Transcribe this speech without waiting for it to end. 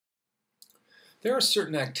There are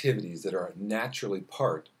certain activities that are naturally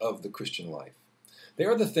part of the Christian life. They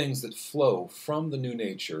are the things that flow from the new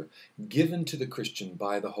nature given to the Christian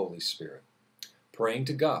by the Holy Spirit. Praying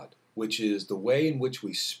to God, which is the way in which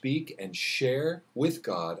we speak and share with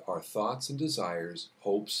God our thoughts and desires,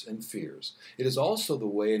 hopes and fears. It is also the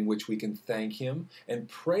way in which we can thank Him and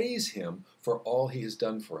praise Him for all He has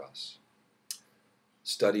done for us.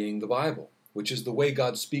 Studying the Bible, which is the way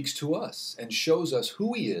God speaks to us and shows us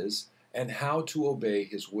who He is and how to obey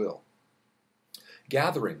His will.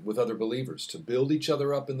 Gathering with other believers to build each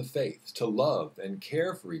other up in the faith, to love and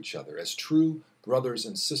care for each other as true brothers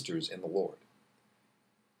and sisters in the Lord.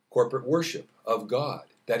 Corporate worship of God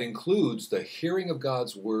that includes the hearing of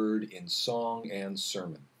God's word in song and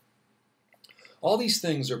sermon. All these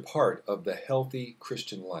things are part of the healthy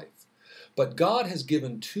Christian life. But God has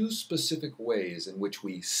given two specific ways in which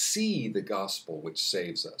we see the gospel which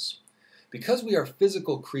saves us. Because we are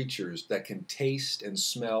physical creatures that can taste and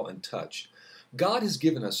smell and touch, God has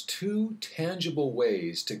given us two tangible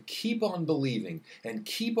ways to keep on believing and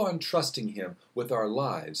keep on trusting Him with our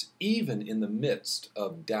lives, even in the midst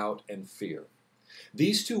of doubt and fear.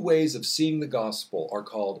 These two ways of seeing the gospel are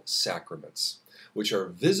called sacraments, which are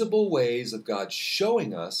visible ways of God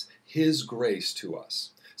showing us His grace to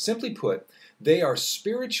us. Simply put, they are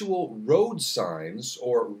spiritual road signs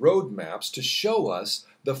or road maps to show us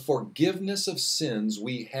the forgiveness of sins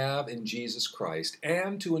we have in Jesus Christ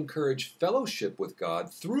and to encourage fellowship with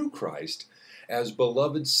God through Christ as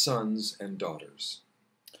beloved sons and daughters.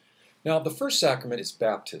 Now, the first sacrament is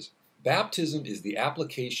baptism. Baptism is the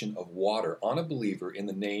application of water on a believer in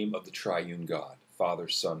the name of the triune God, Father,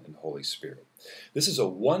 Son, and Holy Spirit. This is a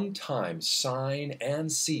one-time sign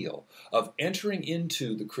and seal of entering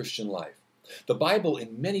into the Christian life. The Bible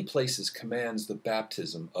in many places commands the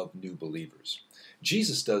baptism of new believers.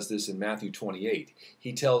 Jesus does this in Matthew 28.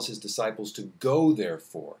 He tells His disciples to go,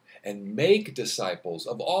 therefore, and make disciples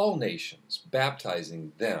of all nations,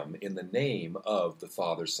 baptizing them in the name of the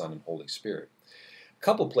Father, Son, and Holy Spirit. A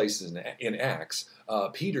couple places in Acts,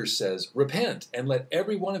 Peter says, "Repent, and let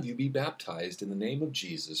every one of you be baptized in the name of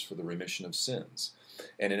Jesus for the remission of sins."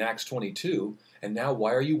 And in Acts 22, "And now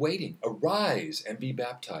why are you waiting? Arise and be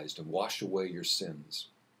baptized and wash away your sins."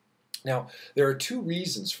 Now, there are two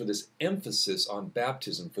reasons for this emphasis on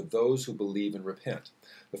baptism for those who believe and repent.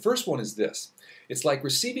 The first one is this. It's like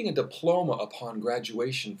receiving a diploma upon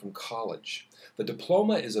graduation from college. The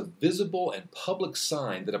diploma is a visible and public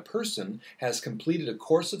sign that a person has completed a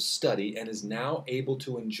course of study and is now able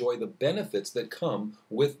to enjoy the benefits that come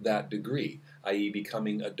with that degree, i.e.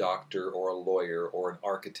 becoming a doctor or a lawyer or an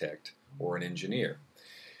architect or an engineer.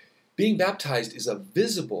 Being baptized is a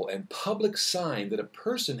visible and public sign that a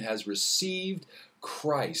person has received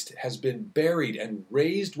Christ, has been buried and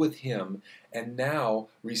raised with Him, and now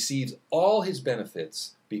receives all His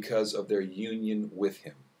benefits because of their union with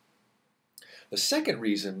Him. The second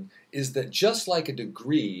reason is that just like a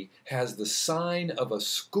degree has the sign of a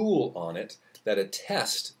school on it that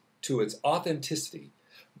attests to its authenticity,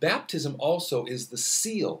 baptism also is the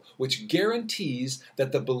seal which guarantees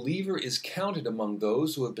that the believer is counted among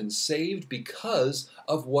those who have been saved because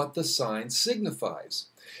of what the sign signifies.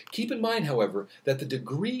 Keep in mind, however, that the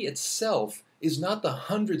degree itself is not the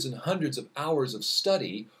hundreds and hundreds of hours of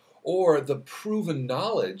study or the proven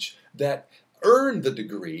knowledge that earned the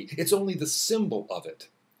degree. It's only the symbol of it.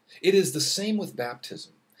 It is the same with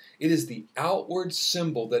baptism. It is the outward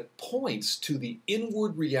symbol that points to the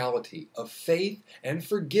inward reality of faith and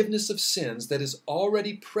forgiveness of sins that is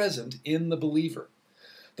already present in the believer.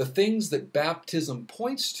 The things that baptism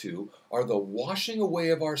points to are the washing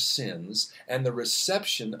away of our sins and the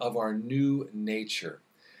reception of our new nature.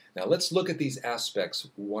 Now let's look at these aspects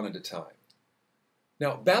one at a time.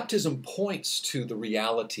 Now, baptism points to the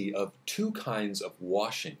reality of two kinds of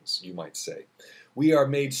washings, you might say. We are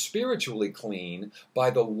made spiritually clean by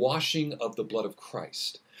the washing of the blood of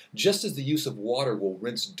Christ. Just as the use of water will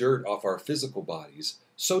rinse dirt off our physical bodies,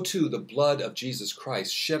 so too the blood of Jesus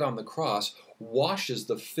Christ shed on the cross washes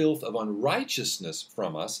the filth of unrighteousness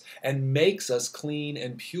from us and makes us clean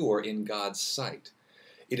and pure in God's sight.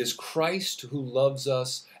 It is Christ who loves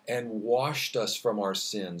us and washed us from our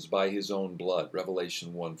sins by His own blood,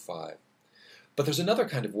 Revelation 1:5. But there's another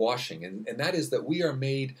kind of washing, and that is that we are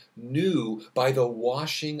made new by the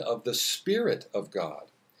washing of the Spirit of God.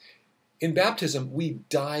 In baptism, we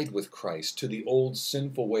died with Christ to the old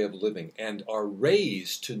sinful way of living and are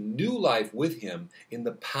raised to new life with Him in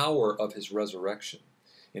the power of His resurrection.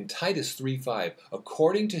 In Titus 3:5,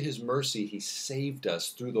 according to His mercy, He saved us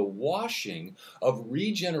through the washing of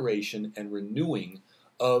regeneration and renewing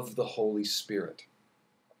of the Holy Spirit.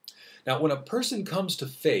 Now, when a person comes to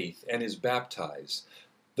faith and is baptized,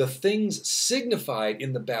 the things signified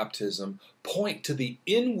in the baptism point to the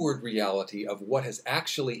inward reality of what has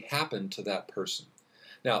actually happened to that person.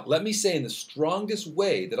 Now, let me say in the strongest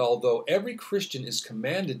way that although every Christian is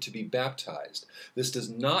commanded to be baptized, this does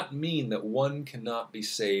not mean that one cannot be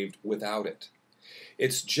saved without it.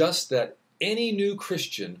 It's just that any new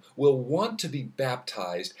Christian will want to be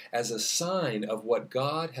baptized as a sign of what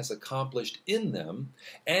God has accomplished in them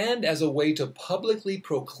and as a way to publicly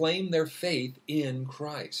proclaim their faith in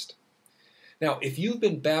Christ. Now, if you've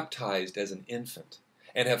been baptized as an infant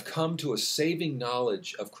and have come to a saving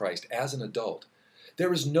knowledge of Christ as an adult,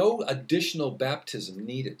 there is no additional baptism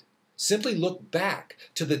needed. Simply look back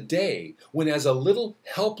to the day when, as a little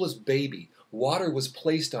helpless baby, water was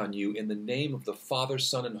placed on you in the name of the Father,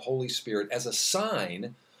 Son, and Holy Spirit as a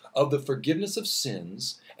sign of the forgiveness of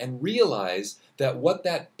sins, and realize that what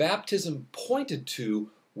that baptism pointed to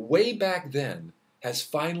way back then has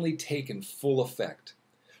finally taken full effect.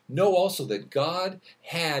 Know also that God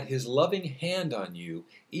had His loving hand on you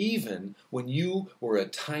even when you were a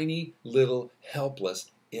tiny little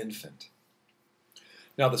helpless infant.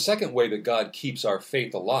 Now, the second way that God keeps our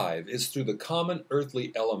faith alive is through the common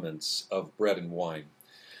earthly elements of bread and wine.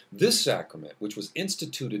 This sacrament, which was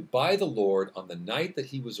instituted by the Lord on the night that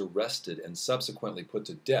He was arrested and subsequently put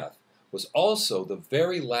to death, was also the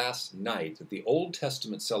very last night that the Old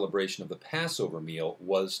Testament celebration of the Passover meal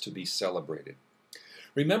was to be celebrated.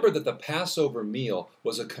 Remember that the Passover meal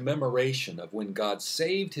was a commemoration of when God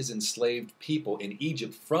saved His enslaved people in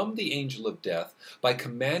Egypt from the angel of death by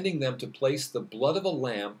commanding them to place the blood of a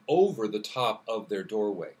lamb over the top of their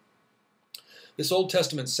doorway. This Old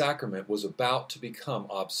Testament sacrament was about to become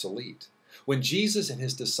obsolete. When Jesus and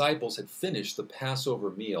His disciples had finished the Passover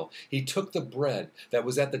meal, He took the bread that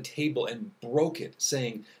was at the table and broke it,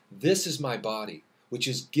 saying, "This is my body, which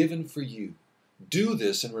is given for you. Do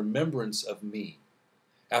this in remembrance of me."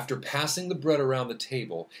 After passing the bread around the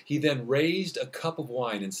table, He then raised a cup of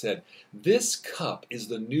wine and said, "This cup is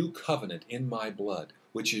the new covenant in my blood,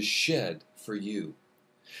 which is shed for you."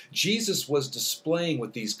 Jesus was displaying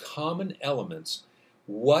with these common elements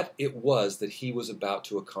what it was that He was about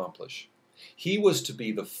to accomplish. He was to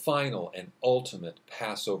be the final and ultimate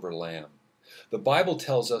Passover lamb. The Bible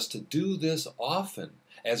tells us to do this often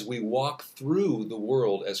as we walk through the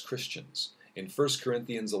world as Christians. In 1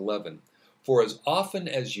 Corinthians 11, "For as often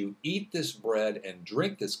as you eat this bread and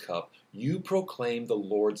drink this cup, you proclaim the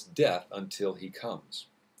Lord's death until He comes."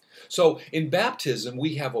 So in baptism,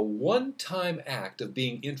 we have a one-time act of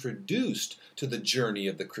being introduced to the journey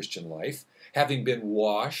of the Christian life, having been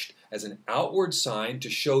washed as an outward sign to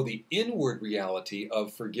show the inward reality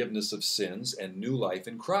of forgiveness of sins and new life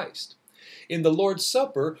in Christ. In the Lord's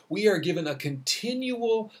Supper, we are given a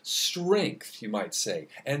continual strength, you might say,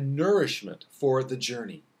 and nourishment for the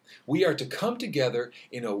journey. We are to come together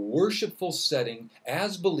in a worshipful setting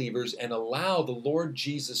as believers and allow the Lord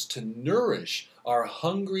Jesus to nourish our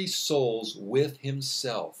hungry souls with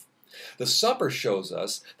Himself. The supper shows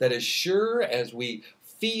us that as sure as we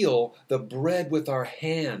feel the bread with our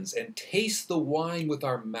hands and taste the wine with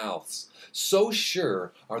our mouths, so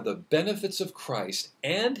sure are the benefits of Christ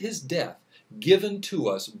and His death given to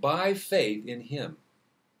us by faith in Him.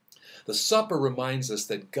 The supper reminds us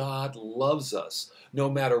that God loves us, no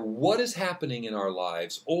matter what is happening in our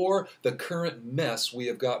lives or the current mess we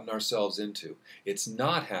have gotten ourselves into. It's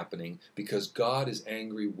not happening because God is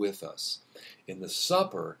angry with us. In the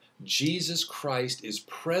supper, Jesus Christ is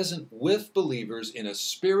present with believers in a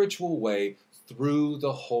spiritual way through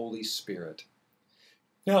the Holy Spirit.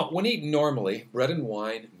 Now, when eaten normally, bread and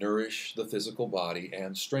wine nourish the physical body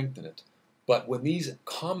and strengthen it. But when these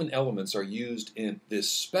common elements are used in this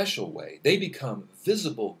special way, they become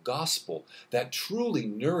visible gospel that truly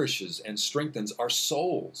nourishes and strengthens our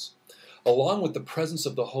souls. Along with the presence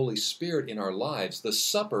of the Holy Spirit in our lives, the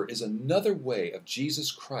supper is another way of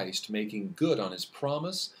Jesus Christ making good on His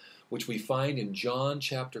promise, which we find in John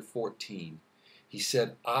chapter 14. He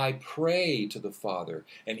said, "I pray to the Father,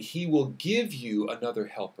 and He will give you another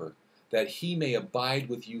helper, that He may abide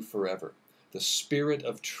with you forever. The Spirit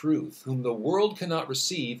of truth, whom the world cannot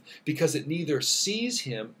receive, because it neither sees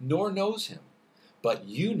Him nor knows Him. But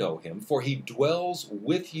you know Him, for He dwells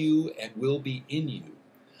with you and will be in you.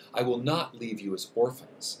 I will not leave you as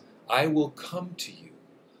orphans. I will come to you.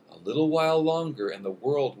 A little while longer, and the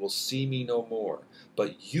world will see me no more.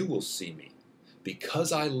 But you will see me.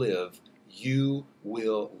 Because I live, you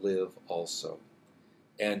will live also."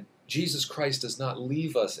 And Jesus Christ does not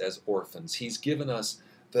leave us as orphans. He's given us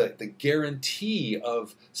the guarantee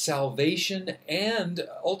of salvation and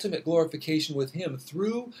ultimate glorification with Him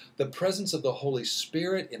through the presence of the Holy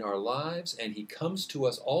Spirit in our lives, and He comes to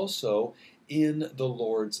us also in the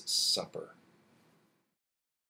Lord's Supper.